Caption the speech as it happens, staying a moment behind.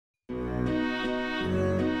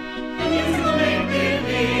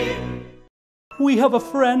we have a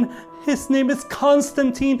friend. His name is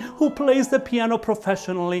Konstantin, who plays the piano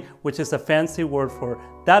professionally, which is a fancy word for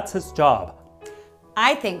that's his job.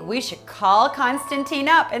 I think we should call Konstantin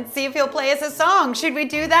up and see if he'll play us a song. Should we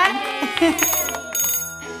do that?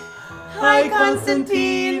 Hi,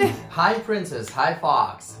 Konstantin. Hi, Princess. Hi,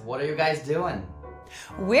 Fox. What are you guys doing?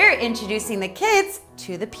 We're introducing the kids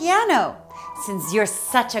to the piano. Since you're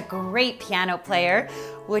such a great piano player,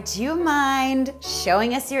 would you mind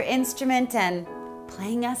showing us your instrument and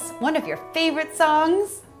playing us one of your favorite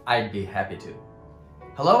songs? I'd be happy to.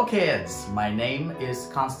 Hello, kids. My name is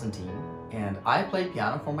Konstantin, and I play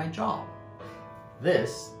piano for my job.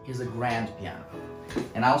 This is a grand piano,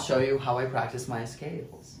 and I'll show you how I practice my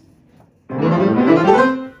scales.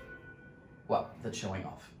 Well, that's showing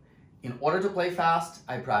off. In order to play fast,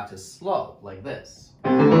 I practice slow, like this.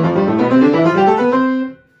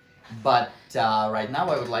 But right now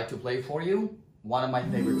I would like to play for you one of my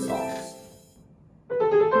favorite songs.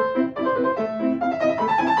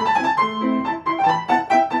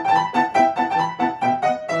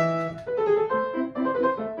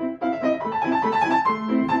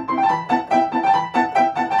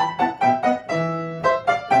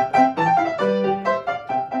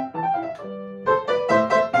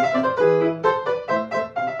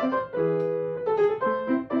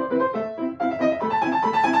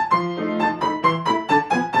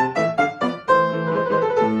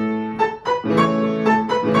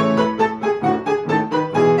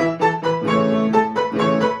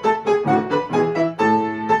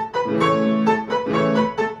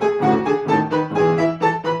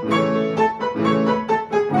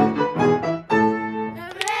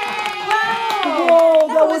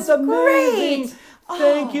 Amazing! Great.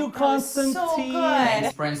 Thank you, Konstantin. So good.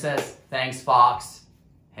 Thanks, Princess. Thanks, Fox.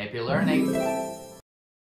 Happy learning.